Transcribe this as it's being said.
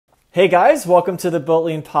Hey guys, welcome to the Built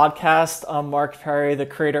Lean podcast. I'm Mark Perry, the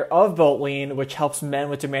creator of Built Lean, which helps men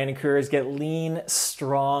with demanding careers get lean,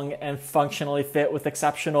 strong, and functionally fit with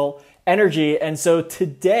exceptional energy. And so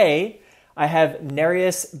today I have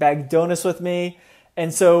Nerijus Bagdonas with me.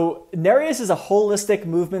 And so Nerijus is a holistic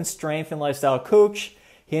movement, strength, and lifestyle coach.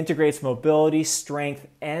 He integrates mobility, strength,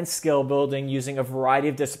 and skill building using a variety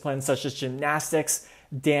of disciplines such as gymnastics,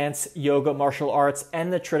 dance, yoga, martial arts,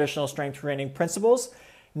 and the traditional strength training principles.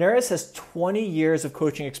 Nerijus has 20 years of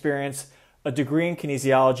coaching experience, a degree in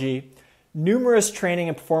kinesiology, numerous training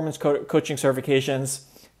and performance coaching certifications,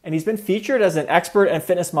 and he's been featured as an expert and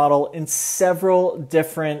fitness model in several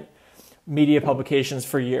different media publications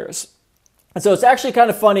for years. And so it's actually kind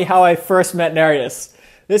of funny how I first met Nerijus.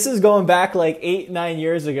 This is going back like 8-9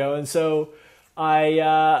 years ago. And so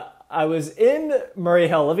I was in Murray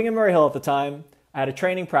Hill, living in Murray Hill at the time. I had a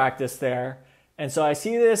training practice there. And so I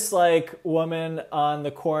see this like woman on the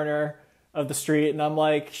corner of the street, and I'm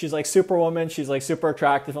like, she's like superwoman. She's like super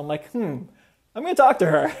attractive. I'm like, I'm going to talk to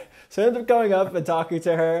her. So I ended up going up and talking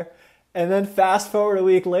to her. And then fast forward a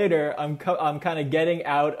week later, I'm kind of getting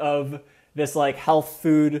out of this like health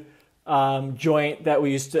food joint that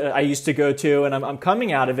I used to go to, and I'm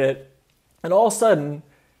coming out of it. And all of a sudden,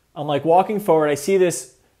 I'm like walking forward. I see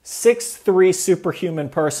this 6'3" superhuman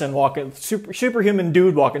person superhuman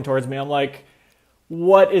dude walking towards me. I'm like,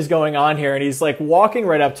 what is going on here? And he's like walking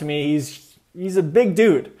right up to me. He's a big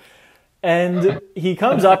dude. And he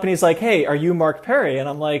comes up and he's like, hey, are you Mark Perry? And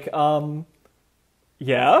I'm like,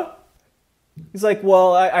 yeah. He's like,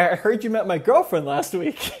 well, I heard you met my girlfriend last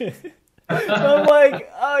week. And I'm like,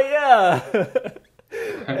 oh yeah.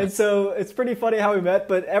 And so it's pretty funny how we met.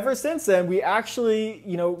 But ever since then, we actually,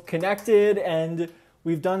 connected, and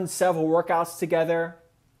we've done several workouts together.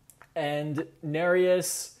 And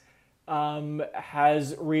Nerijus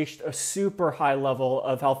has reached a super high level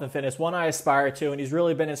of health and fitness, one I aspire to, and he's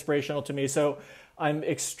really been inspirational to me. So I'm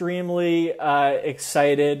extremely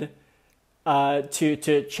excited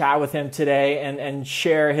to chat with him today and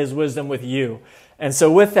share his wisdom with you. And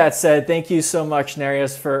so with that said, thank you so much,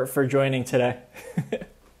 Nerijus, for joining today.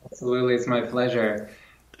 Absolutely, it's my pleasure.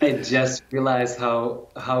 I just realized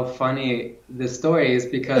how funny this story is,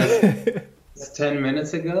 because 10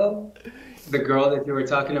 minutes ago, the girl that you were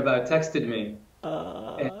talking about texted me.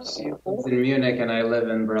 And she lives in Munich and I live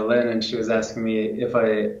in Berlin, and she was asking me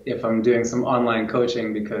if I'm doing some online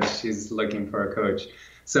coaching because she's looking for a coach.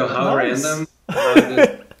 So how Nice. random how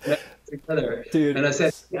this together. Dude. And I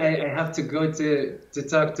said, I have to go to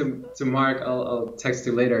talk to Mark. I'll text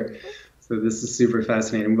you later. So this is super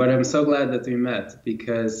fascinating. But I'm so glad that we met,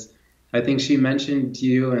 because I think she mentioned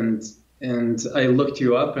you, and I looked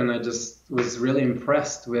you up, and I just was really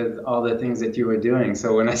impressed with all the things that you were doing.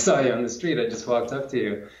 So when I saw you on the street, I just walked up to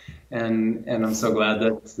you, and I'm so glad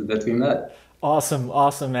that we met.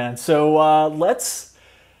 Awesome, man. So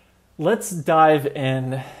let's dive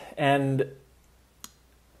in. And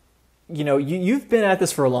you've been at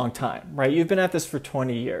this for a long time, right? You've been at this for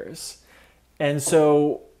 20 years. And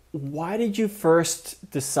so why did you first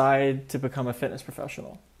decide to become a fitness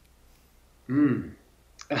professional?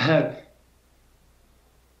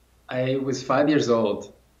 I was 5 years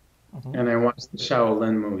old, and I watched the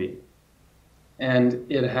Shaolin movie, and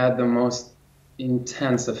it had the most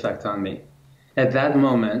intense effect on me. At that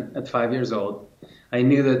moment, at 5 years old, I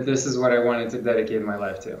knew that this is what I wanted to dedicate my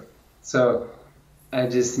life to. So I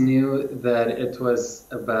just knew that it was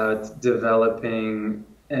about developing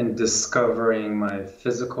and discovering my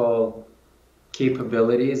physical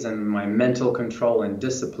capabilities and my mental control and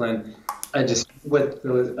discipline. I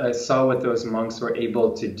saw what those monks were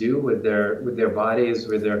able to do with their bodies,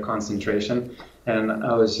 with their concentration, and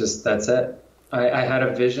I was just, that's it. I had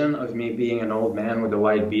a vision of me being an old man with a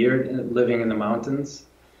white beard, living in the mountains,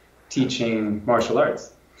 teaching martial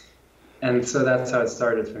arts. And so that's how it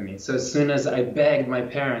started for me. So as soon as I begged my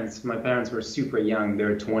parents were super young, they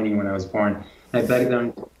were 20 when I was born. I begged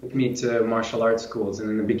them to take me to martial arts schools, and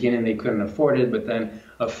in the beginning they couldn't afford it, but then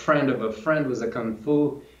a friend of a friend was a kung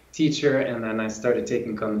fu teacher, and then I started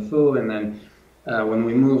taking kung fu, and then when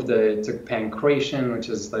we moved, I took pankration, which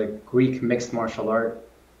is like Greek mixed martial art,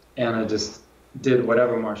 and I just did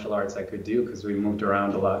whatever martial arts I could do because we moved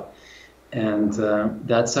around a lot. And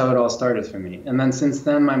that's how it all started for me. And then since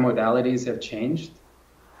then, my modalities have changed.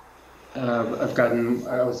 I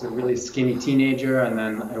was a really skinny teenager, and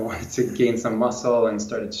then I wanted to gain some muscle and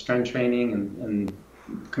started strength training and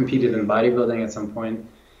competed in bodybuilding at some point.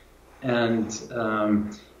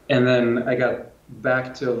 And then I got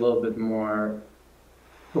back to a little bit more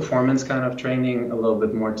performance kind of training, a little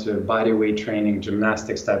bit more to bodyweight training,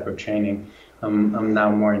 gymnastics type of training, I'm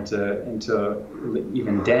now more into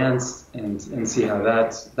even dance and see how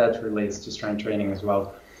that relates to strength training as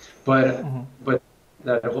well. But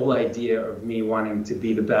that whole idea of me wanting to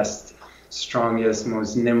be the best, strongest,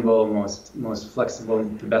 most nimble, most flexible,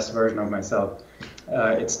 the best version of myself,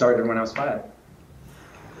 it started when I was 5.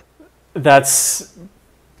 That's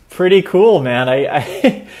pretty cool, man.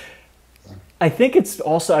 I think it's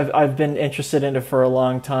also, I've been interested in it for a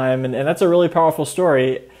long time, and that's a really powerful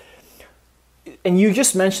story. And you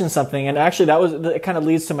just mentioned something, and actually it kind of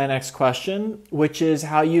leads to my next question, which is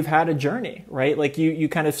how you've had a journey, right? Like you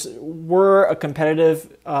kind of were a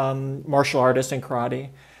competitive martial artist in karate.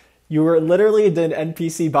 You were literally did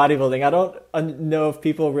NPC bodybuilding. I don't know if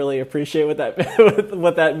people really appreciate what that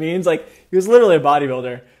what that means. Like he was literally a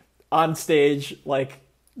bodybuilder on stage, like,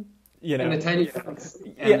 you know. And the tiny things.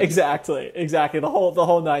 Yeah, exactly. The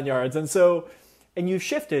whole 9 yards. And you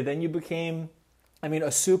shifted, and you became, I mean,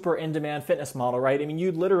 a super in-demand fitness model, right? I mean,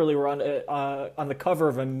 you literally were on the cover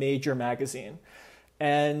of a major magazine,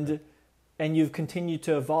 and you've continued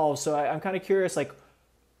to evolve. So I'm kind of curious, like,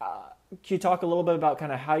 can you talk a little bit about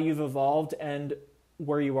kind of how you've evolved and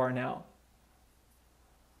where you are now?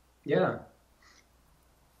 Yeah.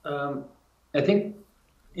 I think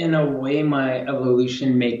in a way my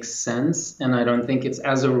evolution makes sense, and I don't think it's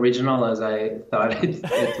as original as I thought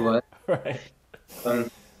it was. Right.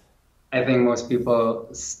 I think most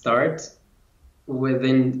people start with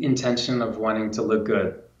an intention of wanting to look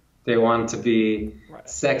good. They want to be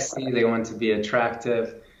sexy, they want to be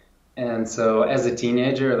attractive. And so as a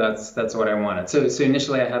teenager, that's what I wanted. So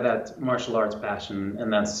initially I had that martial arts passion,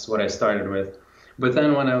 and that's what I started with. But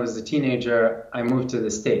then when I was a teenager, I moved to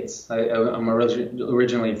the States. I'm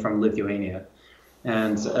originally from Lithuania.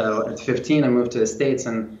 And at 15, I moved to the States,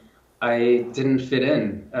 and I didn't fit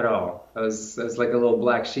in at all. I was like a little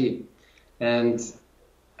black sheep. And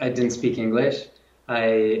I didn't speak English.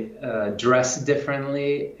 I dressed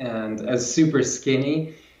differently, and I was super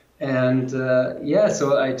skinny. And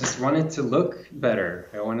so I just wanted to look better.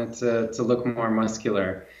 I wanted to look more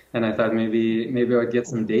muscular. And I thought maybe I would get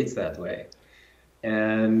some dates that way.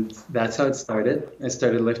 And that's how it started. I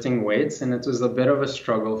started lifting weights, and it was a bit of a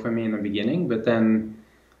struggle for me in the beginning. But then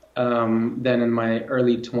in my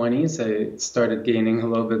early 20s, I started gaining a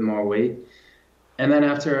little bit more weight. And then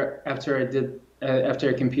after I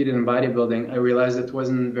competed in bodybuilding, I realized it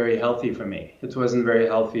wasn't very healthy for me. It wasn't very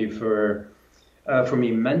healthy for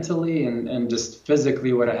me mentally and just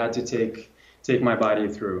physically what I had to take my body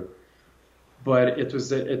through. But it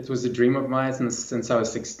was a dream of mine since I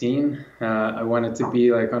was 16. I wanted to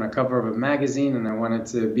be like on a cover of a magazine, and I wanted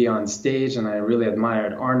to be on stage, and I really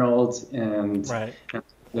admired Arnold and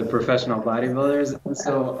the professional bodybuilders.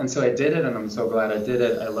 And so I did it, and I'm so glad I did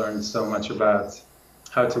it. I learned so much about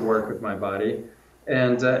how to work with my body.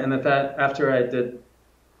 And after I did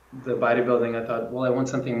the bodybuilding, I thought, well, I want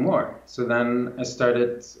something more. So then I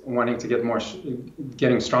started wanting to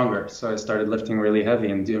getting stronger. So I started lifting really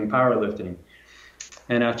heavy and doing powerlifting.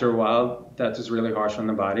 And after a while, that was really harsh on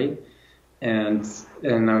the body, and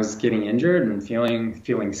I was getting injured and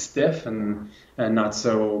feeling stiff and not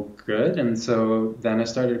so good. And so then I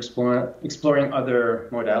started exploring other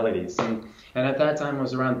modalities. And at that time, I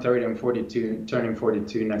was around 30 and 42, turning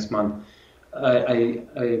 42 next month.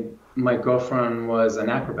 My girlfriend was an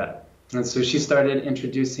acrobat. And so she started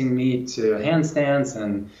introducing me to handstands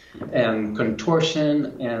and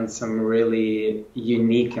contortion and some really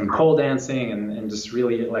unique and pole dancing and just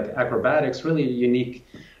really like acrobatics, really unique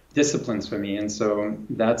disciplines for me. And so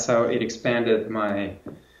that's how it expanded my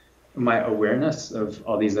awareness of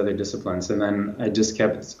all these other disciplines. And then I just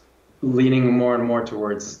kept leaning more and more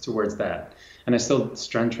towards that. And I still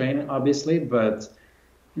strength train, obviously, but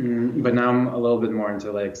now I'm a little bit more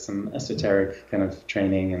into like some esoteric kind of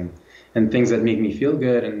training and things that make me feel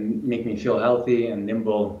good and make me feel healthy and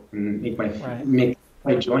nimble and make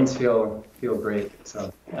my joints feel great.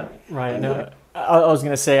 So yeah. Right. No, I was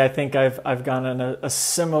gonna say I think I've gone on a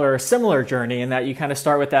similar journey in that you kind of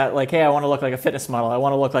start with that like, hey, I want to look like a fitness model. I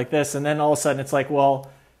want to look like this, and then all of a sudden it's like,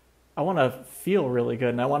 well, I want to feel really good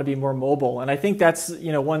and I want to be more mobile. And I think that's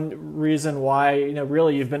one reason why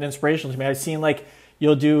really you've been inspirational to me. I've seen like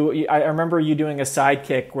I remember you doing a side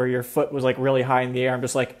kick where your foot was like really high in the air. I'm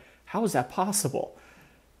just like, how is that possible?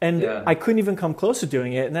 And I couldn't even come close to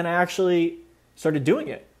doing it. And then I actually started doing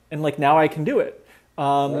it. And like now I can do it.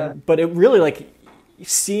 But it really like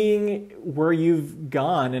seeing where you've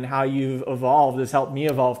gone and how you've evolved has helped me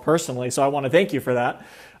evolve personally. So I want to thank you for that.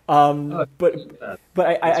 But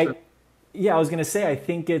I was going to say, I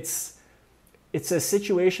think it's a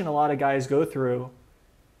situation a lot of guys go through.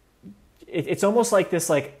 it's almost like this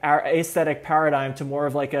like aesthetic paradigm to more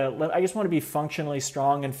of like I just want to be functionally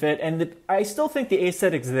strong and fit. And I still think the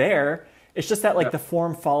aesthetic's there. It's just that like the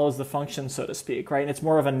form follows the function, so to speak, right? And it's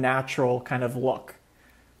more of a natural kind of look.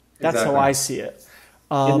 That's Exactly. how I see it.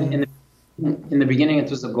 In the beginning, it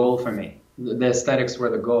was a goal for me. The aesthetics were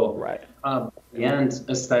the goal. Right. At the end,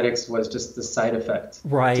 aesthetics was just the side effect.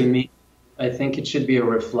 Right. To me, I think it should be a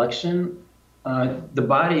reflection. The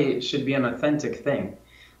body should be an authentic thing.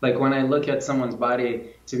 Like when I look at someone's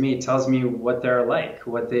body, to me, it tells me what they're like,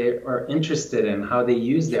 what they are interested in, how they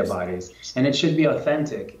use their bodies. And it should be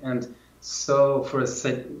authentic. And so for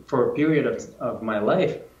a period of my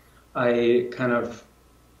life, I kind of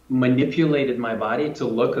manipulated my body to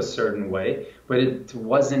look a certain way, but it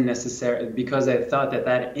wasn't necessary because I thought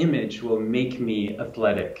that image will make me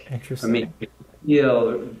athletic, or make me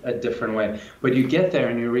feel a different way. But you get there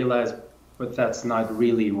and you realize, but that's not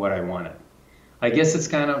really what I wanted. I guess it's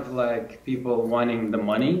kind of like people wanting the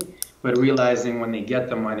money, but realizing when they get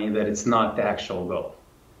the money that it's not the actual goal.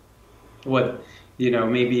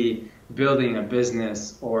 Maybe building a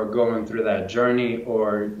business or going through that journey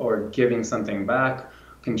or giving something back,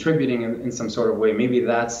 contributing in some sort of way, maybe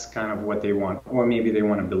that's kind of what they want, or maybe they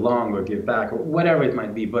want to belong or give back or whatever it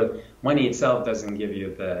might be, but money itself doesn't give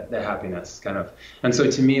you the happiness kind of. And so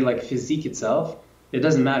to me, like physique itself, it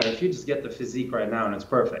doesn't matter if you just get the physique right now and it's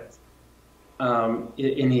perfect.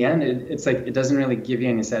 In the end, it's like it doesn't really give you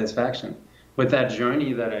any satisfaction. But that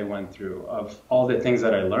journey that I went through of all the things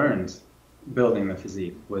that I learned building the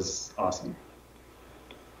physique was awesome.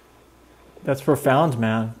 That's profound,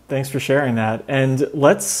 man. Thanks for sharing that. And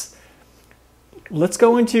let's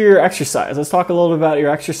go into your exercise. Let's talk a little bit about your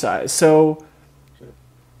exercise. So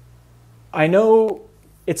I know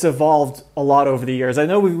it's evolved a lot over the years. I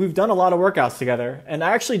know we've done a lot of workouts together, and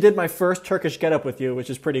I actually did my first Turkish get-up with you, which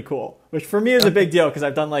is pretty cool, which for me is a big deal because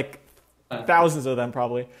I've done like thousands of them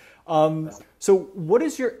probably. So what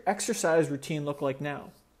does your exercise routine look like now?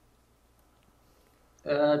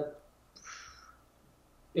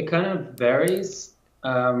 It kind of varies.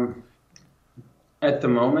 At the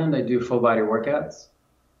moment, I do full body workouts,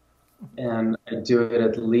 and I do it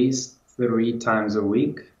at least 3 times a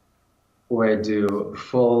week, where I do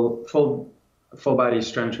full body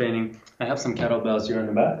strength training. I have some kettlebells here in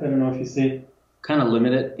the back. I don't know if you see. Kind of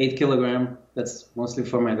limited, 8 kilogram. That's mostly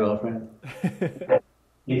for my girlfriend. 8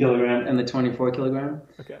 kilogram and the 24 kilogram.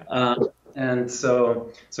 Okay. And so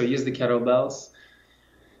I use the kettlebells.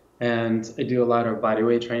 And I do a lot of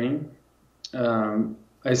bodyweight training.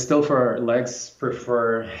 I still, for legs,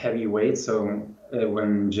 prefer heavy weights. So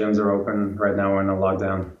when gyms are open, right now we're in a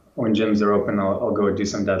lockdown, when gyms are open, I'll go do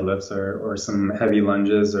some deadlifts or some heavy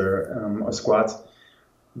lunges or squats.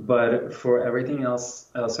 But for everything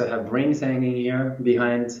else, I also have rings hanging here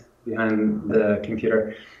behind the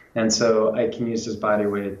computer. And so I can use just body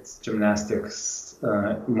weights, gymnastics,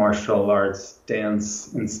 martial arts,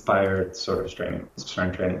 dance-inspired sort of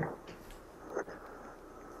strength training.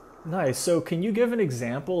 Nice. So can you give an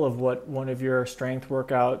example of what one of your strength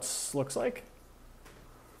workouts looks like?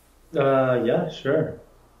 Yeah, sure.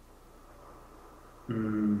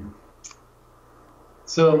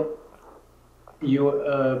 So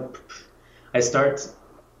I start.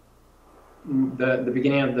 The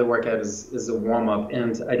beginning of the workout is a warm-up,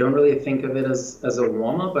 and I don't really think of it as a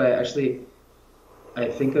warm-up. I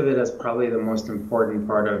think of it as probably the most important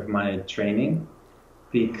part of my training,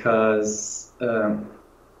 because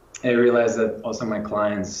I realize that also my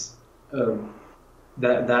clients,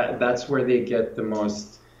 that's where they get the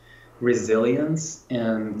most resilience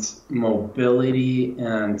and mobility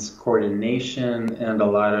and coordination and a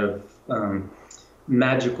lot of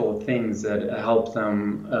magical things that help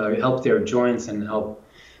them, help their joints and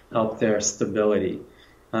help their stability.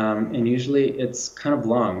 And usually it's kind of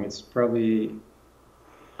long. It's probably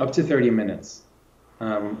up to 30 minutes.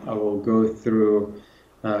 I will go through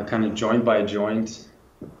kind of joint by joint.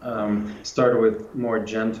 Start with more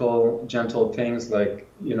gentle things like,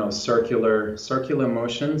 circular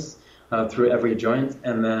motions through every joint,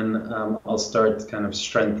 and then I'll start kind of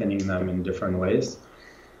strengthening them in different ways.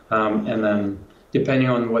 And then depending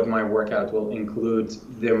on what my workout will include,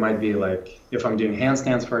 there might be like, if I'm doing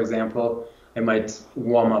handstands, for example, I might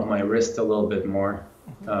warm up my wrist a little bit more,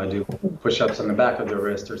 do push-ups on the back of the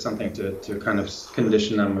wrist or something to kind of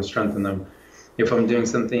condition them or strengthen them. If I'm doing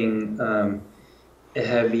something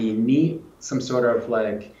heavy knee, some sort of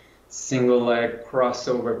like single leg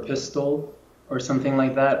crossover pistol or something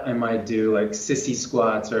like that, I might do like sissy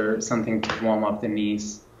squats or something to warm up the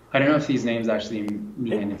knees. I don't know if these names actually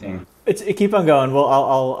mean anything. Keep on going. Well,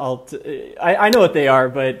 I know what they are,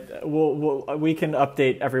 but we can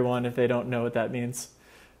update everyone if they don't know what that means.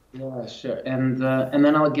 Yeah, sure. And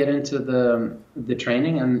then I'll get into the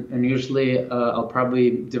training, and usually I'll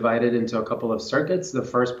probably divide it into a couple of circuits. The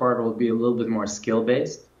first part will be a little bit more skill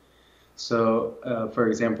based. So, for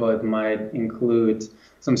example, it might include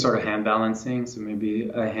some sort of hand balancing, so maybe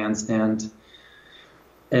a handstand,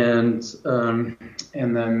 and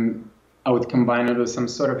and then I would combine it with some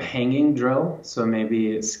sort of hanging drill. So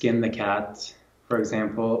maybe skin the cat, for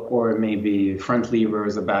example, or maybe front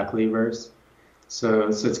levers or back levers. So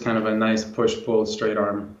it's kind of a nice push-pull straight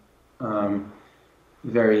arm um,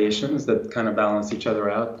 variations that kind of balance each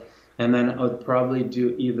other out. And then I would probably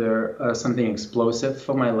do either something explosive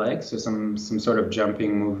for my legs, so some sort of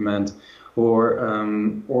jumping movement,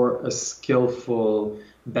 or a skillful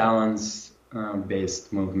balance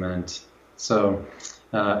based movement. So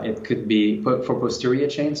it could be for posterior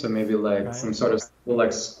chain, so maybe like some sort of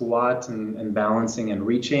like squat and balancing and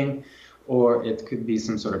reaching, or it could be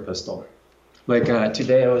some sort of pistol. Like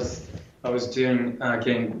today, I was doing.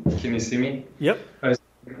 Can you see me? Yep.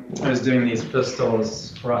 I was doing these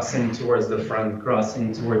pistols, crossing towards the front,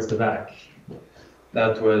 crossing towards the back.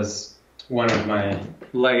 That was one of my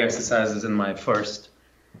leg exercises in my first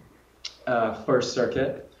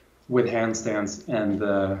circuit with handstands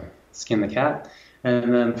and skin the cat.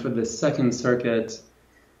 And then for the second circuit,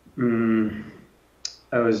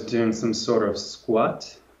 I was doing some sort of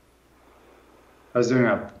squat. I was doing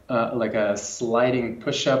like a sliding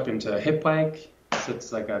push-up into a hip pike. So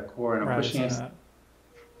it's like a core and a pushing exercise.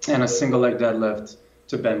 And a single leg deadlift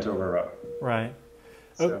to bent over row. Right.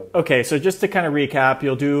 So. Okay, so just to kind of recap,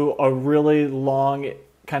 you'll do a really long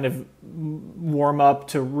kind of warm up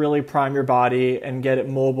to really prime your body and get it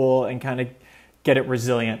mobile and kind of get it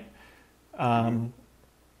resilient. And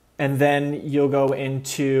then you'll go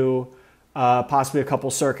into possibly a couple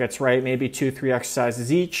circuits, right? Maybe 2-3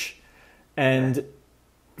 exercises each. And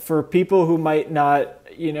for people who might not,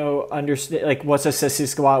 understand, like what's a sissy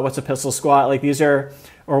squat, what's a pistol squat, like these are,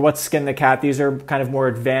 or what's skin the cat, these are kind of more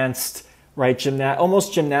advanced, right?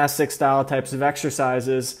 Almost gymnastic style types of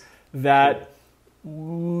exercises that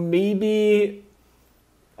maybe,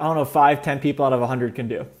 5-10 people out of 100 can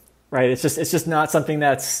do, right? It's just not something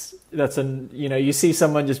that's you see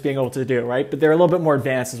someone just being able to do, right? But they're a little bit more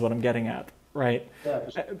advanced is what I'm getting at, right? Yeah,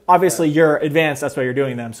 for sure. Obviously you're advanced, that's why you're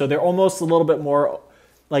doing them. So they're almost a little bit more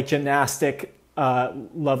like gymnastic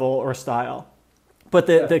level or style. But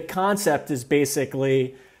the concept is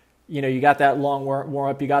basically, you got that long warm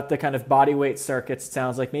up, you got the kind of body weight circuits, it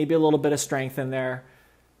sounds like, maybe a little bit of strength in there,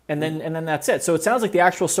 and then that's it. So it sounds like the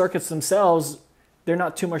actual circuits themselves, they're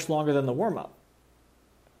not too much longer than the warm up.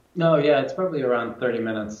 No, yeah, it's probably around 30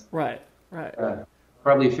 minutes. Right.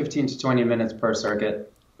 Probably 15 to 20 minutes per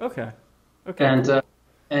circuit. Okay. And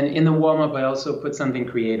in the warm up, I also put something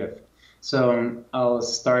creative. So I'll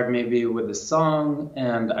start maybe with a song,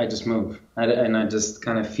 and I just move, and I just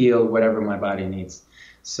kind of feel whatever my body needs.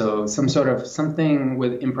 So something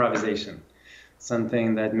with improvisation,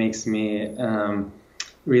 something that makes me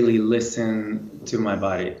really listen to my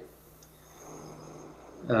body.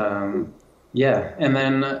 Yeah, and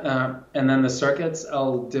then the circuits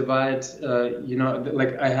I'll divide.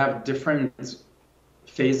 Like I have different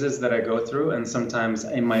phases that I go through, and sometimes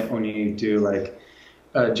I might only do like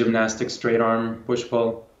gymnastic straight arm push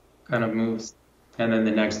pull kind of moves, and then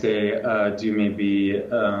the next day do maybe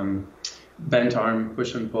bent arm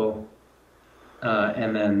push and pull,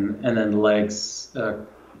 and then legs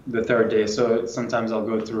the third day. So sometimes I'll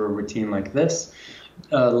go through a routine like this.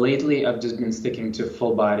 Lately, I've just been sticking to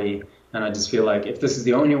full body, and I just feel like if this is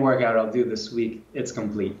the only workout I'll do this week, it's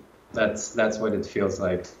complete. That's what it feels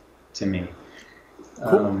like to me.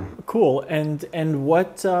 Cool. And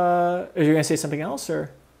what are you going to say something else,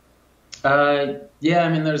 or? Yeah, I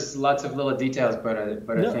mean, there's lots of little details, but I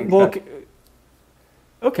think. Well,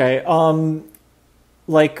 okay.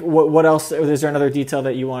 Like what else? Is there another detail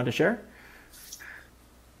that you wanted to share?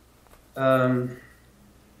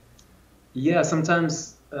 Yeah,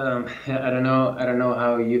 sometimes I don't know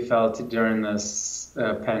how you felt during this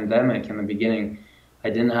pandemic in the beginning. I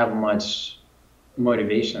didn't have much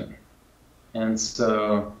motivation. And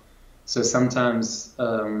so sometimes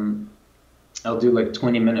I'll do like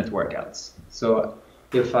 20-minute workouts. So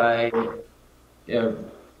if I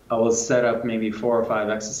will set up maybe 4 or 5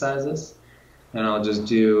 exercises, and I'll just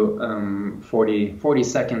do 40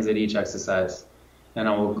 seconds at each exercise, and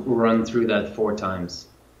I will run through that 4 times.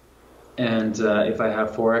 And if I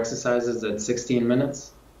have 4 exercises, that's 16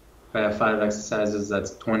 minutes. If I have 5 exercises,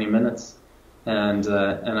 that's 20 minutes. And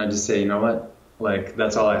I just say, you know what? Like,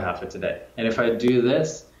 that's all I have for today. And if I do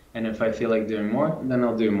this, and if I feel like doing more, then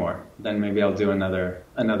I'll do more. Then maybe I'll do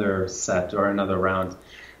another set or another round.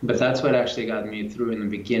 But that's what actually got me through in the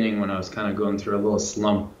beginning when I was kind of going through a little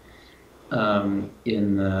slump during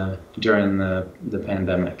the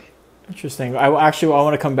pandemic. Interesting. I want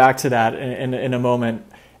to come back to that in a moment.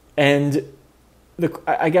 And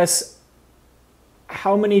I guess,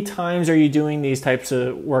 how many times are you doing these types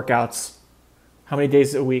of workouts? How many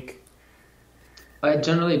days a week? I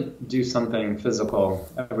generally do something physical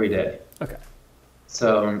every day. Okay.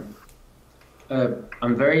 So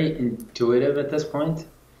I'm very intuitive at this point.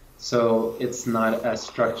 So it's not as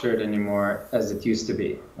structured anymore as it used to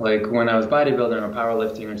be. Like when I was bodybuilding or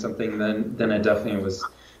powerlifting or something, then I definitely was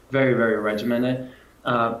very, very regimented.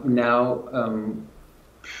 Now,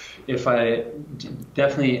 if I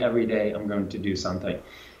definitely every day I'm going to do something.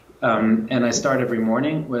 And I start every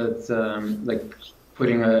morning with like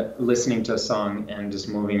listening to a song and just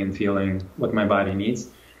moving and feeling what my body needs.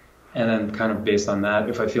 And then kind of based on that,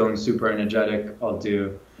 if I'm feeling super energetic, I'll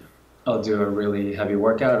do a really heavy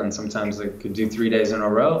workout, and sometimes I could do 3 days in a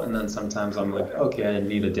row, and then sometimes I'm like, okay, I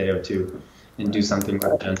need a day or two and do something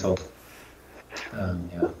more gentle.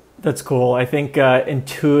 Yeah. That's cool. I think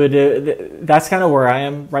intuitive, that's kind of where I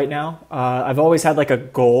am right now. I've always had like a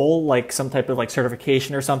goal, like some type of like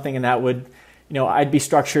certification or something, and that would, I'd be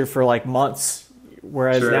structured for like months,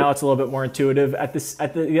 whereas Sure. now it's a little bit more intuitive.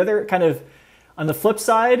 The other kind of, on the flip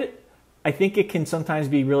side, I think it can sometimes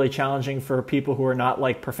be really challenging for people who are not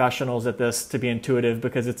like professionals at this to be intuitive,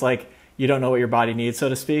 because it's like you don't know what your body needs, so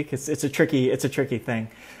to speak. It's a tricky thing.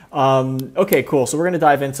 Okay, cool. So we're going to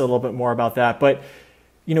dive into a little bit more about that. But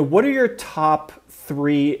what are your top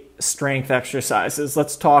 3 strength exercises?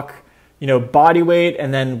 Let's talk, body weight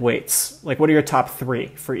and then weights. Like, what are your top 3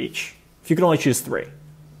 for each? If you could only choose 3.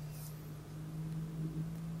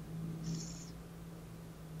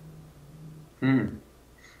 Hmm.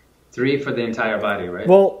 3 for the entire body, right?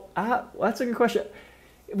 Well, that's a good question.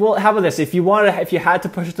 Well, how about this? If you had to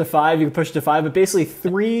push it to 5, you could push it to 5. But basically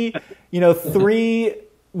 3, 3.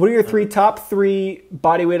 What are your top 3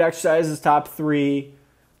 body weight exercises? Top 3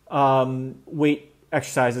 weight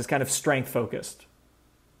exercises, kind of strength focused?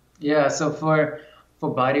 Yeah. So for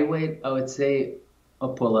body weight, I would say a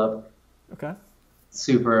pull up. Okay.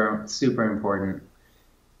 Super, super important.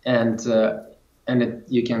 And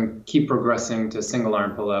you can keep progressing to single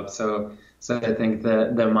arm pull up. So I think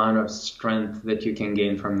the amount of strength that you can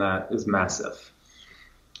gain from that is massive.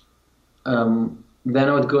 Then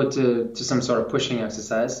I would go to some sort of pushing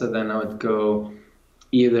exercise. So then I would go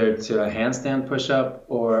either to a handstand push-up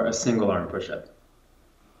or a single arm push-up.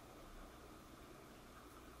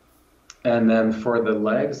 And then for the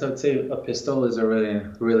legs, I would say a pistol is a really,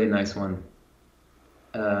 really nice one.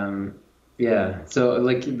 Yeah, so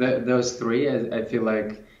like those 3, I feel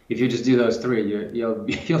like if you just do those 3, you'll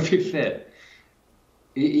be fit.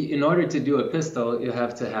 In order to do a pistol, you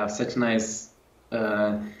have to have such nice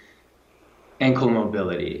ankle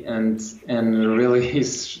mobility and really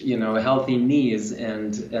healthy knees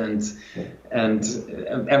and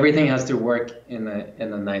everything has to work in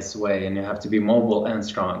a nice way, and you have to be mobile and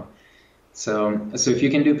strong. So if you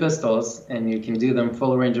can do pistols and you can do them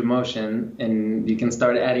full range of motion and you can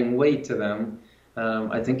start adding weight to them,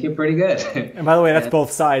 I think you're pretty good. And by the way, that's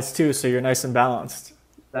both sides too, so you're nice and balanced.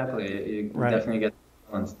 Exactly, you Right. definitely get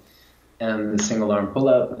balance. And the single arm pull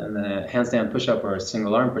up and the handstand push up or a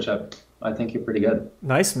single arm push up, I think you're pretty good.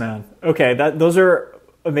 Nice, man. Okay, those are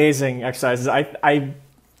amazing exercises. I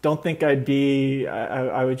don't think I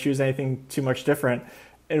would choose anything too much different.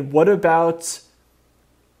 And what about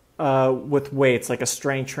with weights, like a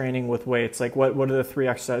strength training with weights? Like what are the 3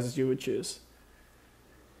 exercises you would choose?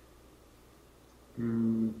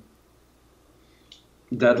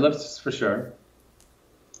 Deadlifts for sure.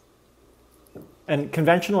 And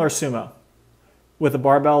conventional or sumo? With a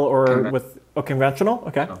barbell or with conventional?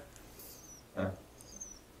 Okay. Oh. Yeah.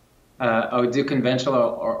 I would do conventional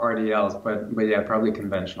or RDLs, but yeah, probably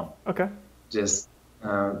conventional. Okay. Just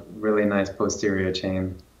really nice posterior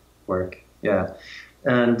chain work. Yeah.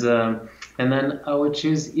 And then I would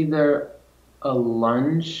choose either a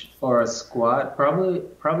lunge or a squat,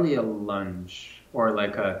 probably a lunge or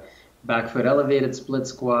like a back foot elevated split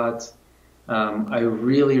squat. I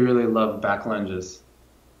really, really love back lunges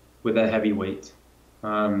with a heavy weight.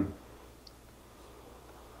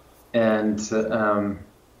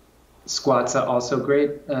 Squats are also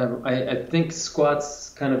great. I think squats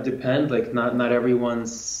kind of depend, like not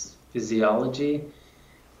everyone's physiology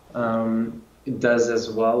it does as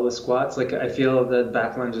well with squats. Like I feel that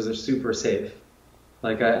back lunges are super safe.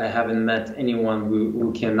 Like I haven't met anyone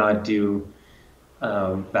who cannot do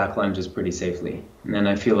back lunges pretty safely. And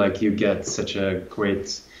I feel like you get such a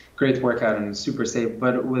great great workout and super safe.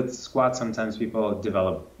 But with squats, sometimes people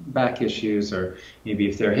develop back issues, or maybe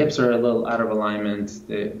if their hips are a little out of alignment,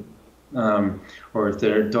 or if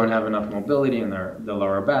they don't have enough mobility in the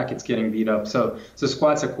lower back, it's getting beat up. So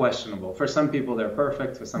squats are questionable. For some people, they're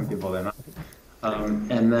perfect. For some people, they're not.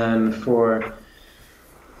 And then for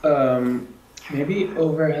maybe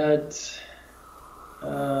overhead,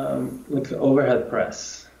 like overhead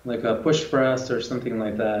press, like a push press or something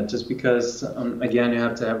like that, just because, again, you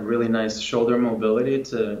have to have really nice shoulder mobility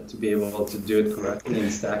to be able to do it correctly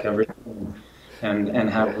and stack everything and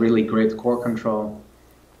have really great core control.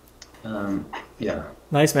 Yeah.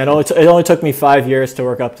 Nice, man. It only took me 5 years to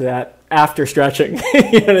work up to that after stretching.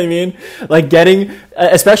 You know what I mean? Like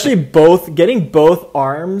especially getting both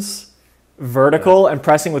arms vertical and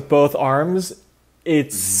pressing with both arms.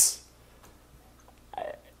 It's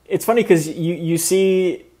funny because you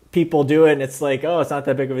see people do it and it's like, oh, it's not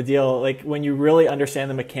that big of a deal. Like when you really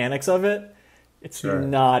understand the mechanics of it, it's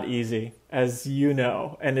not easy, as you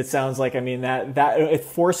know. And it sounds like, I mean, that it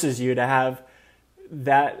forces you to have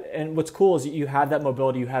that. And what's cool is you have that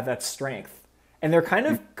mobility, you have that strength, and they're kind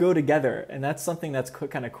of go together. And that's something that's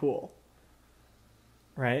kind of cool.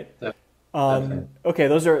 Right. Okay.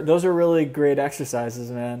 Those are really great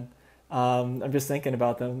exercises, man. I'm just thinking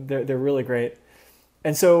about them. They're really great.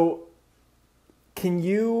 And so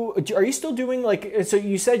are you still doing so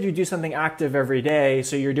you said you do something active every day.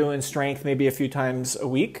 So you're doing strength maybe a few times a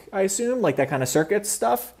week, I assume, like that kind of circuit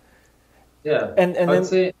stuff. Yeah. And I'd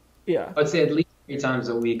say at least 3 times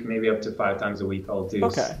a week, maybe up to 5 times a week. I'll do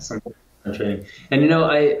some training. And,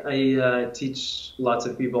 I teach lots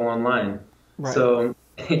of people online. Right. So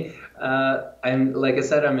I'm, like I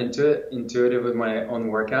said, I'm intuitive with my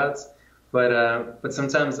own workouts. But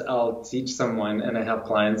sometimes I'll teach someone and I have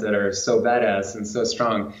clients that are so badass and so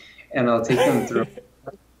strong, and I'll take them through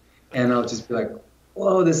and I'll just be like,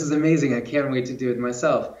 whoa, this is amazing. I can't wait to do it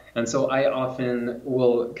myself. And so I often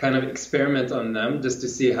will kind of experiment on them just to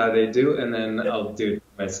see how they do, and then I'll do it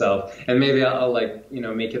myself. And maybe I'll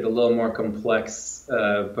make it a little more complex.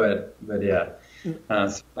 But yeah,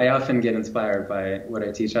 so I often get inspired by what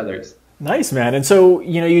I teach others. Nice, man. And so,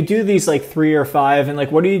 you do these like 3 or 5, and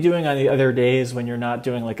like, what are you doing on the other days when you're not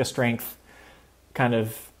doing like a strength kind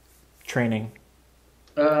of training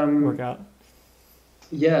workout?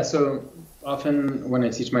 Yeah. So often when I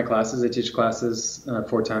teach my classes, I teach classes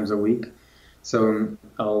 4 times a week. So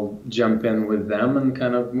I'll jump in with them and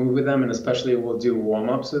kind of move with them. And especially we'll do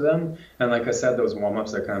warm-ups with them. And like I said, those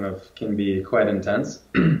warm-ups can be quite intense.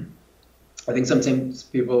 I think sometimes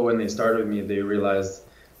people, when they start with me, they realize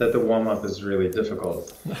that the warm-up is really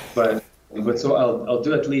difficult, but so I'll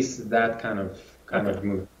do at least that kind of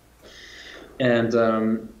move, and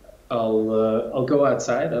I'll go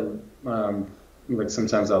outside. Like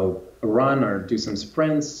sometimes I'll run or do some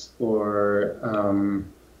sprints, or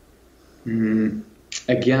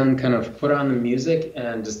again kind of put on the music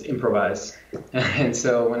and just improvise. And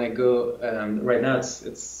so when I go, right now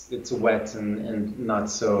it's wet and not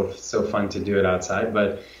so fun to do it outside,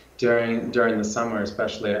 but during the summer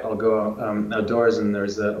especially, I'll go outdoors, and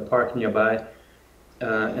there's a park nearby,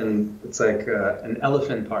 and it's like an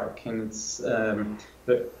elephant park, and it's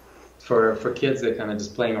for kids. They're kind of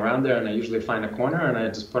just playing around there, and I usually find a corner and I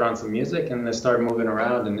just put on some music and they start moving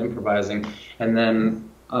around and improvising, and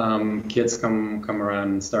then kids come around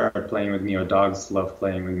and start playing with me, or dogs love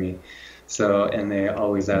playing with me. So, and they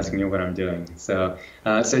always ask me what I'm doing. So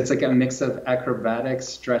it's like a mix of acrobatics,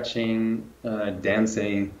 stretching,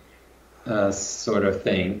 dancing, sort of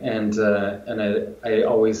thing. And I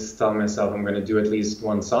always tell myself I'm going to do at least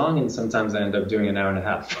one song, and sometimes I end up doing an hour and a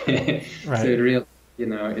half. Right. So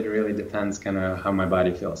it really depends kind of how my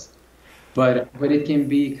body feels. But it can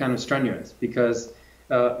be kind of strenuous, because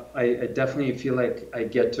I definitely feel like I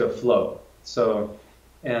get to a flow. So,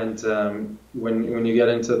 and when you get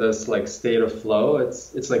into this like state of flow,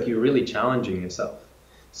 it's like you're really challenging yourself.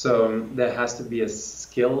 So there has to be a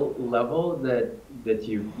skill level that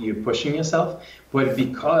you're pushing yourself. But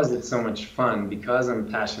because it's so much fun, because I'm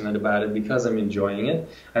passionate about it, because I'm enjoying it,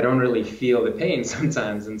 I don't really feel the pain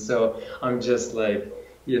sometimes. And so I'm just like,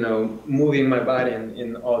 moving my body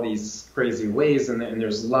in all these crazy ways, and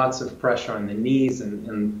there's lots of pressure on the knees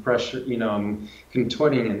and pressure, I'm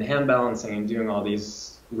contorting and hand balancing and doing all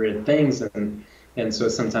these weird things, and so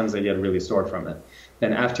sometimes I get really sore from it.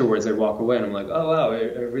 Then afterwards I walk away and I'm like, oh wow, I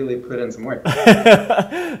really put in some work.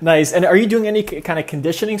 Nice. And are you doing any kind of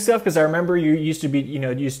conditioning stuff? Because I remember you used to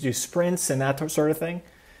do sprints and that sort of thing.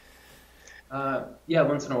 Yeah,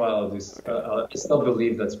 once in a while I'll do. I still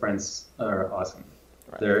believe that sprints are awesome.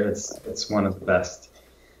 Right. It's one of the best.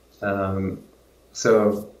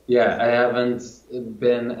 So yeah, I haven't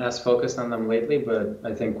been as focused on them lately, but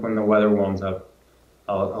I think when the weather warms up,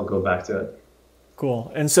 I'll go back to it.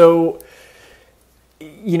 Cool. And so,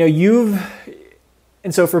 you know,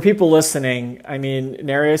 and so for people listening, I mean,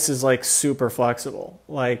 Nerijus is like super flexible.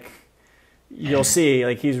 Like you'll see,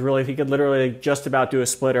 like he could literally just about do a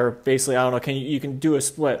split, or basically, I don't know, you can do a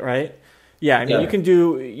split, right? Yeah, I mean, Yeah. you can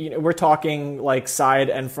do, you know, we're talking like side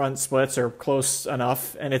and front splits or close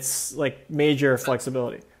enough, and it's like major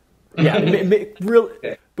flexibility. Yeah,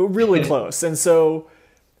 really, but really close. And so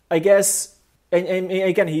I guess, and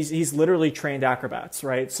again, he's literally trained acrobats,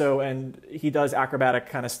 right? So, and he does acrobatic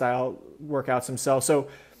kind of style workouts himself. So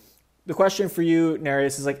the question for you,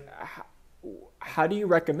 Nerijus, is like, how do you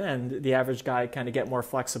recommend the average guy kind of get more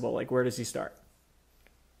flexible? Like, where does he start?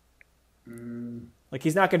 Like,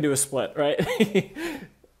 he's not going to do a split, right?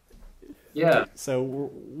 Yeah. So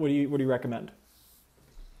what do you recommend?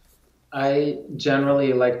 I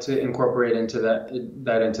generally like to incorporate into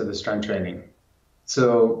that into the strength training.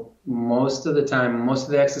 So most of the time, most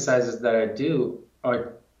of the exercises that I do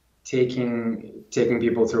are taking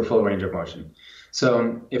people through full range of motion.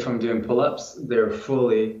 So if I'm doing pull-ups, they're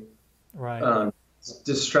fully Right.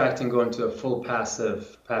 distract and go into a full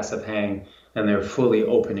passive hang, and they're fully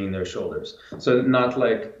opening their shoulders. So not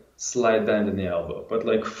like slide bend in the elbow, but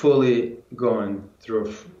like fully going through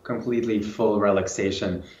a completely full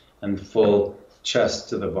relaxation and full chest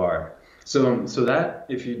to the bar. So that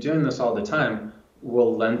if you're doing this all the time,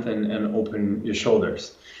 will lengthen and open your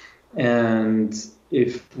shoulders. And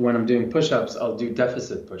if when I'm doing push-ups, I'll do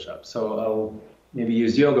deficit push-ups. So I'll maybe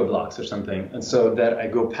use yoga blocks or something, and so that I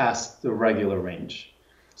go past the regular range.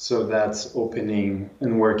 So that's opening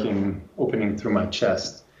and working, opening through my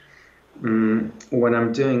chest. When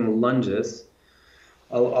I'm doing lunges,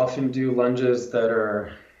 I'll often do lunges that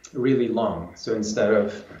are really long. So instead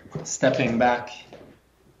of stepping back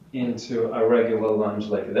into a regular lunge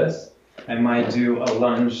like this, I might do a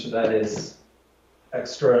lunge that is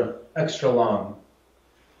extra long.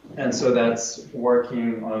 And so that's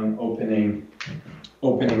working on opening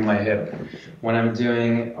my hip. When I'm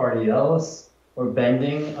doing RDLs or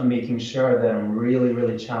bending, I'm making sure that I'm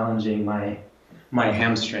really challenging my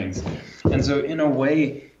hamstrings. And so in a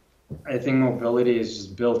way, I think mobility is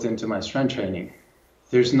just built into my strength training.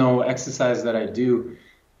 There's no exercise that I do,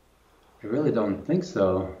 I really don't think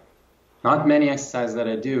so. Not many exercises that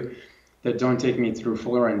I do that don't take me through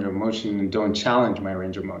full range of motion and don't challenge my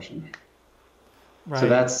range of motion. Right. So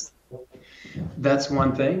that's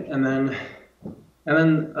one thing. And then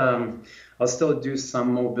I'll still do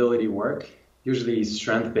some mobility work, usually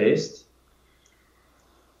strength based.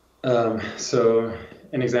 So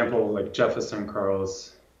an example like Jefferson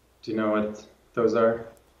curls. Do you know what those are?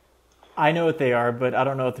 I know what they are, but I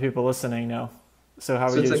don't know what the people listening know. So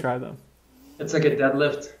how would you describe them? It's like a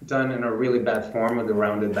deadlift done in a really bad form with a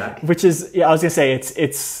rounded back. Which is, yeah, I was gonna say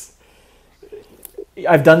it's.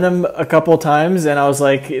 I've done them a couple of times, and I was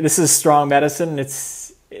like, this is strong medicine.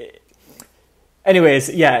 Anyways,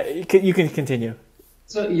 yeah, you can continue.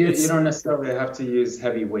 So you don't necessarily have to use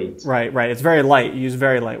heavy weight. Right. It's very light. You use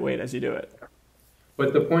very light weight as you do it.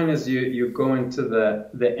 But the point is you go into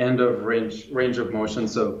the end of range of motion.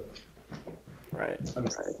 So right. I'm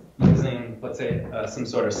using, let's say, some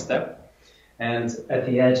sort of step, and at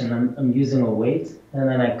the edge, and I'm using a weight, and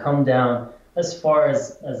then I come down as far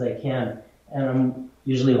as I can, and I'm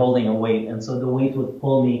usually holding a weight, and so the weight would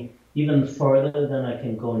pull me even further than I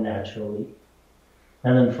can go naturally.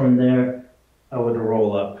 And then from there, I would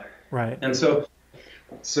roll up. Right. And so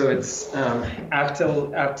it's actively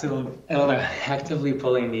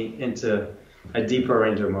pulling me into a deeper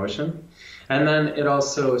range of motion. And then it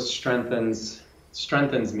also strengthens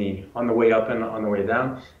me on the way up and on the way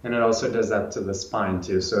down. And it also does that to the spine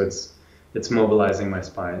too. So it's mobilizing my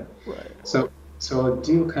spine. Right. So I'll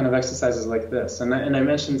do kind of exercises like this. And I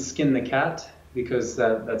mentioned skin the cat because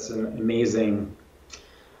that's an amazing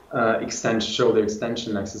shoulder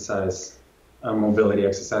extension exercise, mobility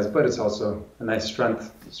exercise, but it's also a nice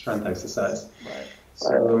strength exercise. Right.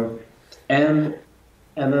 So, and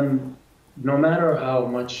then no matter how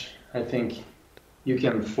much I think you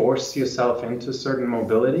can force yourself into certain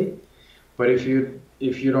mobility, but if you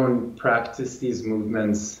don't practice these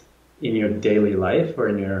movements in your daily life or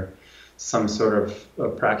in your some sort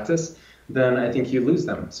of practice, then I think you lose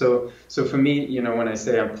them. So for me, when I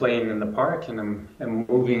say I'm playing in the park and I'm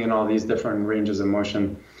moving in all these different ranges of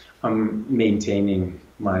motion, I'm maintaining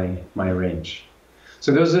my range.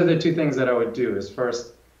 So those are the two things that I would do. Is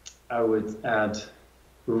first, I would add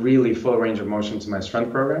really full range of motion to my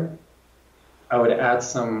strength program. I would add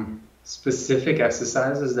some specific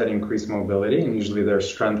exercises that increase mobility, and usually they're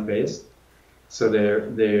strength based. So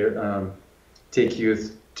they take you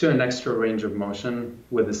to an extra range of motion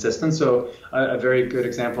with assistance. So a very good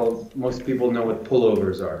example, most people know what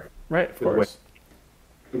pullovers are. Right, of course.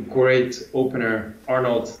 A great opener,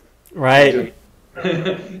 Arnold. Right.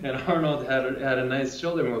 And Arnold had a nice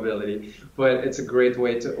shoulder mobility, but it's a great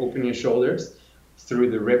way to open your shoulders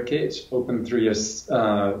through the rib cage, open through your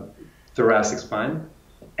thoracic spine,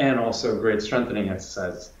 and also great strengthening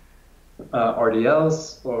exercises.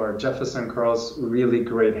 RDLs or Jefferson curls, really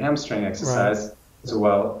great hamstring exercise, right, as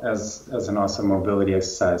well as an awesome mobility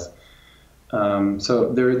exercise.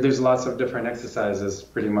 So there's lots of different exercises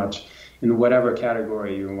pretty much in whatever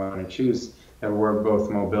category you want to choose that work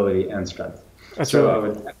both mobility and strength. So I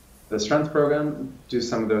would the strength program, do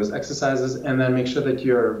some of those exercises, and then make sure that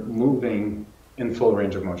you're moving in full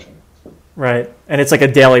range of motion. Right, and it's like a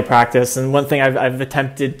daily practice. And one thing I've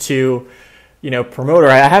attempted to, promote, or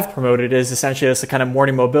I have promoted, is essentially this kind of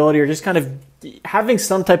morning mobility, or just kind of having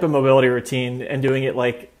some type of mobility routine and doing it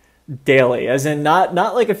like daily, as in not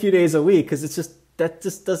like a few days a week, because that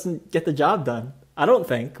just doesn't get the job done, I don't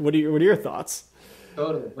think. What are your thoughts?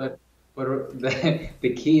 Totally, but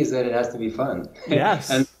the key is that it has to be fun. Yes,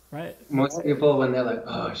 and right. Most people, when they're like,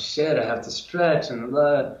 oh shit, I have to stretch and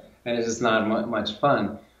blah, and it's just not much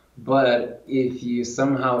fun. But if you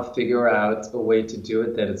somehow figure out a way to do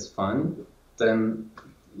it that it's fun, then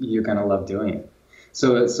you're gonna love doing it.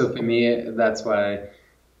 So for me, that's why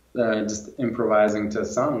just improvising to a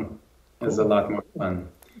song is a lot more fun,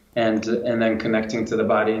 and then connecting to the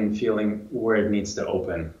body and feeling where it needs to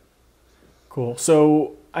open. Cool.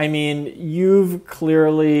 So, I mean, you've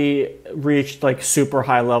clearly reached like super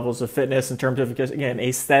high levels of fitness in terms of, again,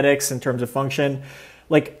 aesthetics, in terms of function.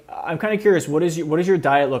 Like, I'm kind of curious, what does your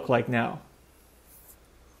diet look like now?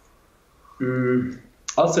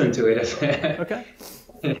 Also intuitive. Okay.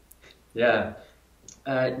 Yeah.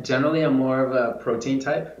 Generally, I'm more of a protein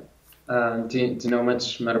type. Do you know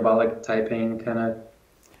much metabolic typing kind of?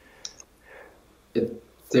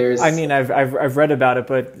 I mean, I've read about it,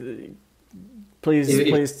 but please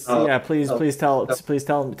tell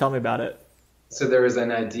me about it. So there is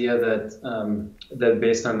an idea that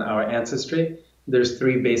based on our ancestry, there's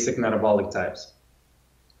 3 basic metabolic types.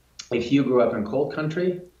 If you grew up in cold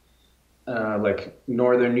country, like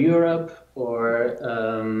Northern Europe or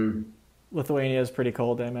Lithuania is pretty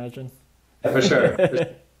cold, I imagine. For sure.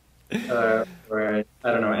 Or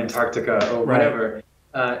I don't know, Antarctica or whatever,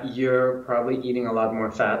 you're probably eating a lot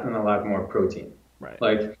more fat and a lot more protein. Right.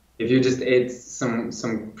 Like if you just ate some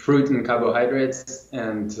fruit and carbohydrates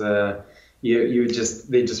and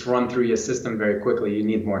they just run through your system very quickly, you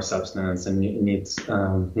need more substance and you need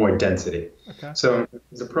more density. Okay. So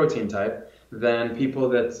it's a protein type. Then people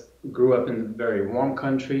that grew up in very warm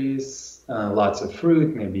countries, lots of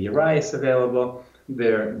fruit, maybe rice available,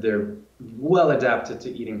 they're well adapted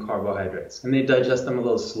to eating carbohydrates, and they digest them a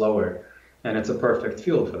little slower, and it's a perfect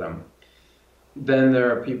fuel for them. Then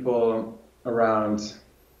there are people around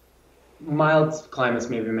mild climates,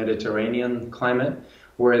 maybe Mediterranean climate,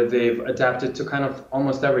 where they've adapted to kind of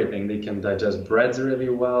almost everything. They can digest breads really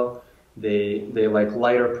well. They like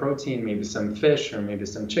lighter protein, maybe some fish or maybe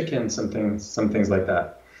some chicken, some things like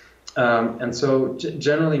that. And so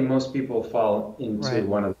generally most people fall into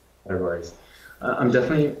one of the categories. I'm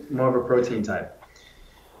definitely more of a protein type.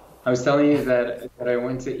 I was telling you that I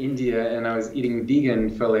went to India and I was eating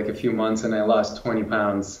vegan for like a few months and I lost 20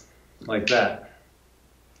 pounds like that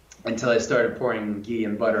until I started pouring ghee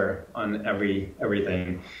and butter on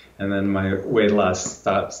everything, and then my weight loss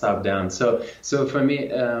stopped down. So for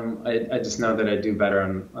me, I just know that I do better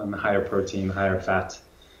on higher protein, higher fat,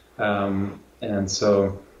 and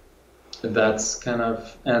so that's kind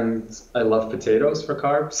of, and I love potatoes for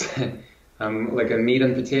carbs. I'm like a meat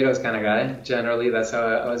and potatoes kind of guy. Generally, that's how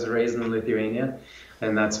I was raised in Lithuania,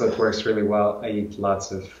 and that's what works really well. I eat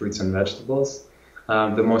lots of fruits and vegetables.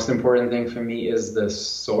 The most important thing for me is the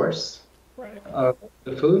source of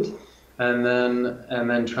the food, and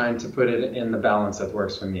then trying to put it in the balance that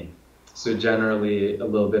works for me. So generally, a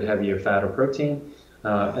little bit heavier fat or protein,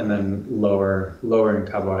 and then lower in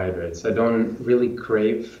carbohydrates. I don't really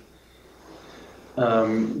crave.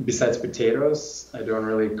 Besides potatoes, I don't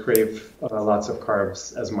really crave lots of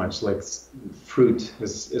carbs as much. Like fruit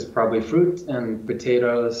is probably fruit, and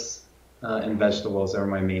potatoes and vegetables are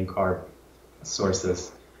my main carb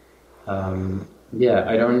sources. I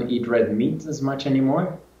don't eat red meat as much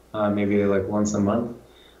anymore, maybe like once a month.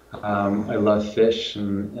 I love fish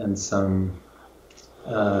and some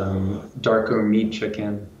darker meat,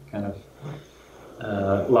 chicken, kind of.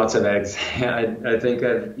 Lots of eggs. I think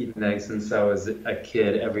I've eaten eggs since I was a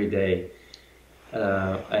kid every day.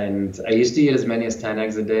 And I used to eat as many as 10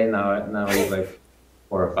 eggs a day. Now I eat like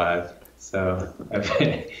 4 or 5. So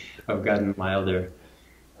I've gotten milder.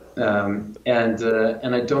 And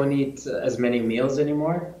I don't eat as many meals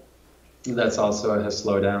anymore. That's also has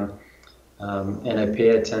slowed down. And I pay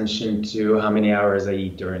attention to how many hours I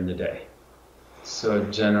eat during the day. So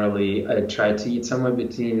generally, I try to eat somewhere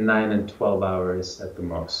between 9 and 12 hours at the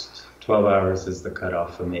most. 12 hours is the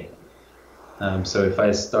cutoff for me. So if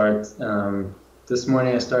I start, this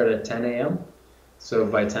morning I started at 10 a.m. So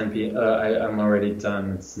by 10 p.m., I'm already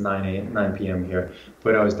done. It's 9 p.m. here,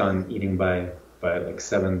 but I was done eating by like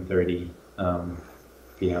 7:30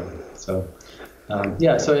 p.m. So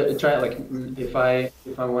yeah, so I try, like, if I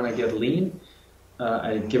want to get lean,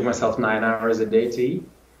 I give myself 9 hours a day to eat.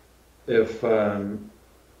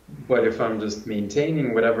 But if I'm just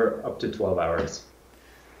maintaining whatever, up to 12 hours.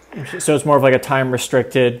 So it's more of like a time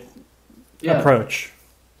restricted approach.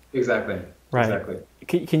 Exactly. Right. Exactly.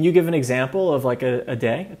 Can you give an example of like a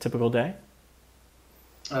day, a typical day?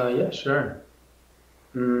 Yeah, sure.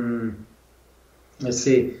 Let's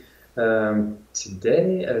see.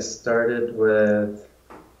 Today I started with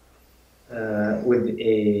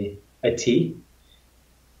a tea,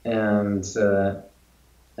 and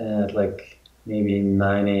at like maybe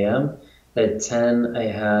 9 a.m. At 10 I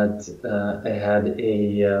had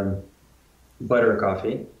a butter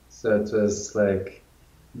coffee. So it was like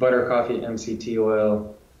butter coffee, MCT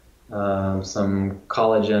oil, some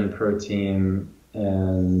collagen protein,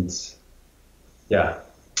 and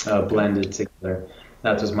blended together.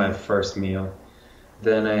 That was my first meal.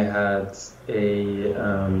 Then I had a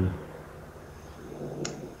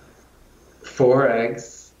 4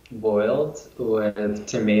 eggs boiled with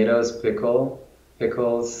tomatoes, pickles,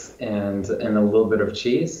 and a little bit of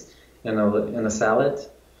cheese, in a salad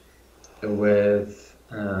with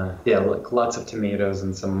like lots of tomatoes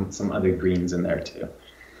and some other greens in there too.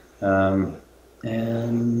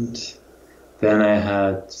 And then I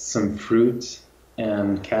had some fruit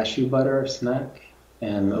and cashew butter snack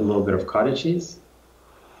and a little bit of cottage cheese.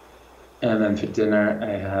 And then for dinner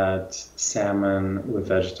I had salmon with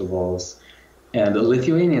vegetables and a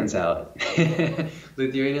Lithuanian salad.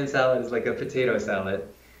 Lithuanian salad is like a potato salad.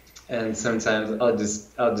 And sometimes I'll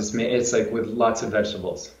just make, it's like with lots of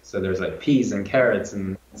vegetables. So there's like peas and carrots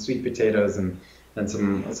and sweet potatoes and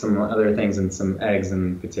some other things and some eggs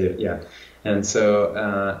and potato. Yeah. And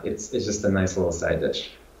so it's just a nice little side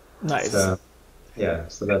dish. Nice. So yeah,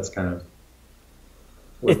 so that's kind of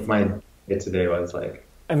what my day today was like.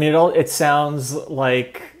 I mean, it sounds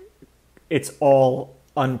like it's all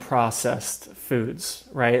unprocessed foods,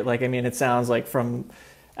 right? Like, I mean, it sounds like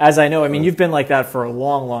as I know, I mean, you've been like that for a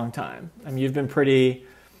long, long time. I mean, you've been pretty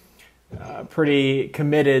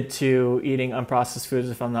committed to eating unprocessed foods,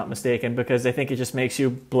 if I'm not mistaken, because I think it just makes you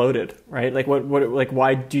bloated, right? Like,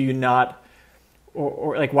 why do you not,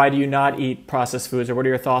 or like, why do you not eat processed foods, or what are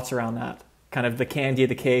your thoughts around that? Kind of the candy,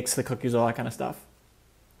 the cakes, the cookies, all that kind of stuff.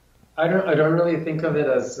 I don't really think of it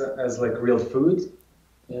as like real food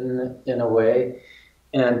in a way,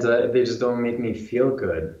 and they just don't make me feel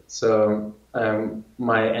good. So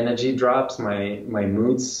my energy drops, my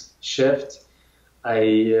moods shift.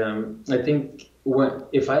 I think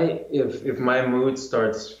if my mood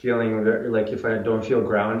starts feeling like if I don't feel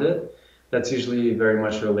grounded, that's usually very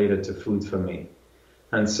much related to food for me.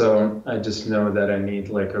 And so I just know that I need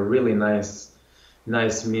like a really nice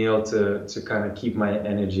meal to kind of keep my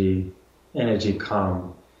energy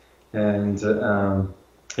calm. And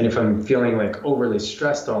if I'm feeling like overly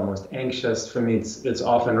stressed, almost anxious, for me it's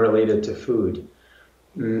often related to food.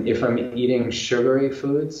 If I'm eating sugary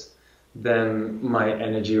foods, then my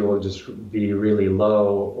energy will just be really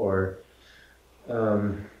low or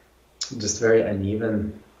just very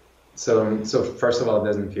uneven. So first of all, it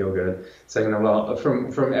doesn't feel good. Second of all,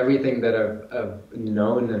 from everything that I've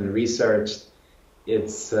known and researched,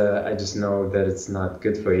 it's I just know that it's not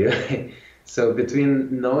good for you. So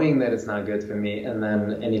between knowing that it's not good for me and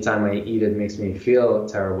then anytime I eat it makes me feel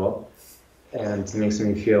terrible and makes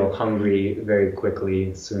me feel hungry very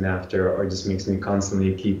quickly soon after, or just makes me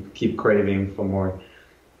constantly keep craving for more.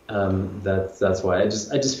 That's why I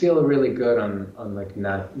just feel really good on like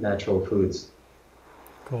natural foods.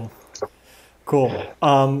 Cool.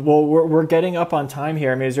 Well, we're getting up on time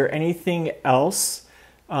here. I mean, is there anything else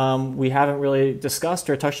we haven't really discussed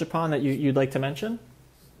or touched upon that you'd like to mention?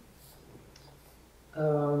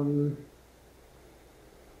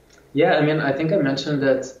 Yeah, I mean, I think I mentioned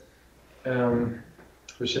that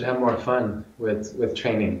we should have more fun with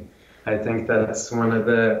training. I think that's one of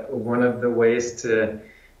the ways to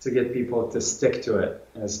get people to stick to it,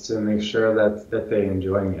 is to make sure that they're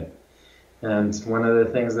enjoying it. And one of the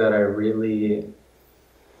things that I really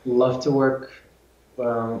love to work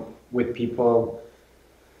with people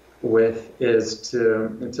with is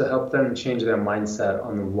to help them change their mindset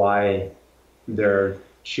on why they're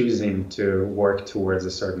choosing to work towards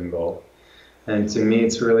a certain goal. And to me,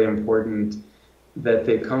 it's really important that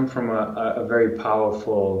they come from a very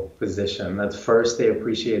powerful position. That first they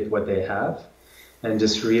appreciate what they have and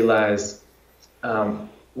just realize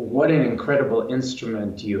what an incredible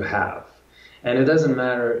instrument you have. And it doesn't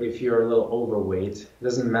matter if you're a little overweight. It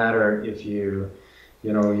doesn't matter if you're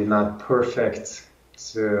not perfect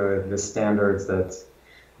to the standards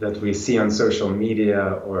that we see on social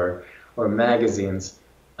media or magazines.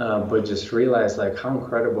 But just realize like how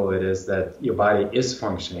incredible it is that your body is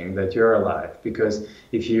functioning, that you're alive. Because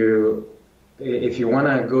if you want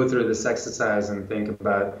to go through this exercise and think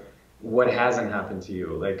about what hasn't happened to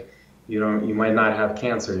you, like you might not have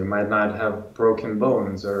cancer, you might not have broken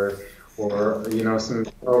bones, or some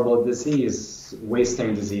horrible disease,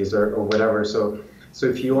 wasting disease, or whatever. So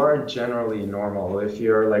if you are generally normal, if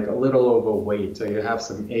you're like a little overweight, or you have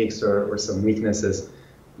some aches or some weaknesses,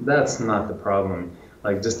 that's not the problem.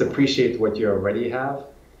 Like, just appreciate what you already have.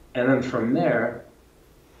 And then from there,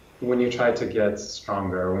 when you try to get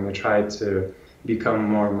stronger, when you try to become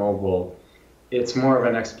more mobile, it's more of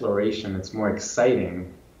an exploration. It's more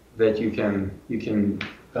exciting that you can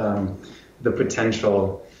the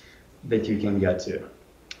potential that you can get to.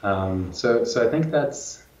 So I think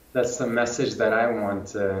that's the message that I want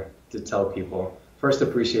to tell people. First,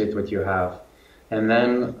 appreciate what you have, and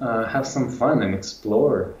then have some fun and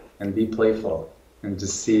explore and be playful. And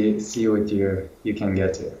just see what you can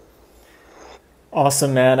get to.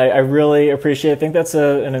 Awesome, man. I really appreciate it. I think that's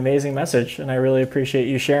an amazing message, and I really appreciate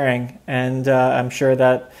you sharing. And I'm sure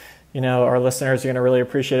that our listeners are going to really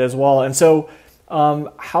appreciate it as well. And so,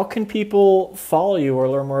 how can people follow you or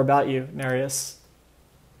learn more about you, Nerijus?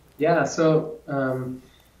 Yeah, so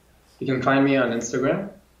you can find me on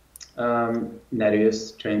Instagram,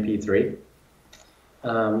 Nerijus Train P3.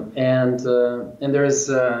 And there's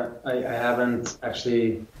I haven't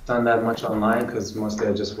actually done that much online because mostly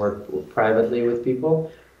I just work privately with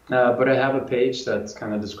people. But I have a page that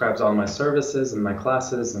kind of describes all my services and my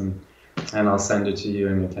classes, and I'll send it to you,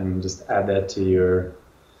 and you can just add that to your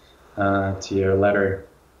letter.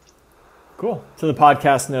 Cool. To the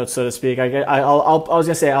podcast notes, so to speak. I was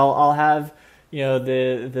gonna say I'll have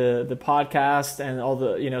the podcast and all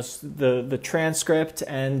the transcript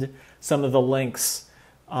and some of the links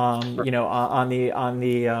on the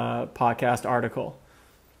podcast article.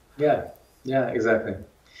 Yeah, exactly.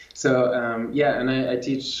 So and I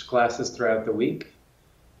teach classes throughout the week,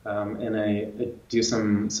 and I do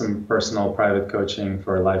some personal private coaching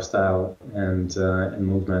for lifestyle and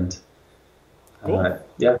movement. Cool.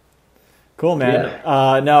 Yeah. Cool, man.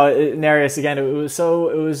 Yeah. No, Nerijus, again, it was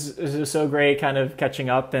so great kind of catching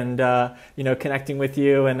up and connecting with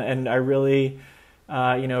you, and I really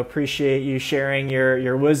appreciate you sharing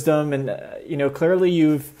your wisdom, and clearly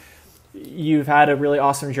you've had a really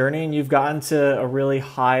awesome journey, and you've gotten to a really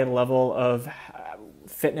high level of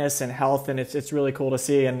fitness and health, and it's really cool to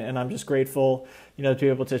see, and I'm just grateful to be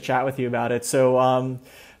able to chat with you about it. So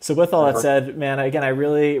with all that said, man, again, I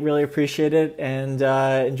really, really appreciate it, and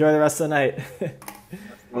enjoy the rest of the night.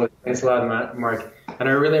 Well, thanks a lot, Mark. And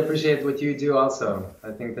I really appreciate what you do also.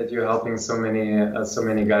 I think that you're helping so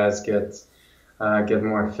many guys get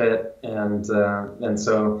more fit, and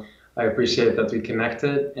so I appreciate that we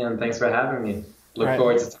connected, and thanks for having me. Look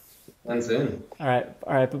forward to talking soon. All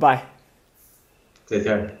right. Bye-bye. Take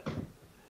care.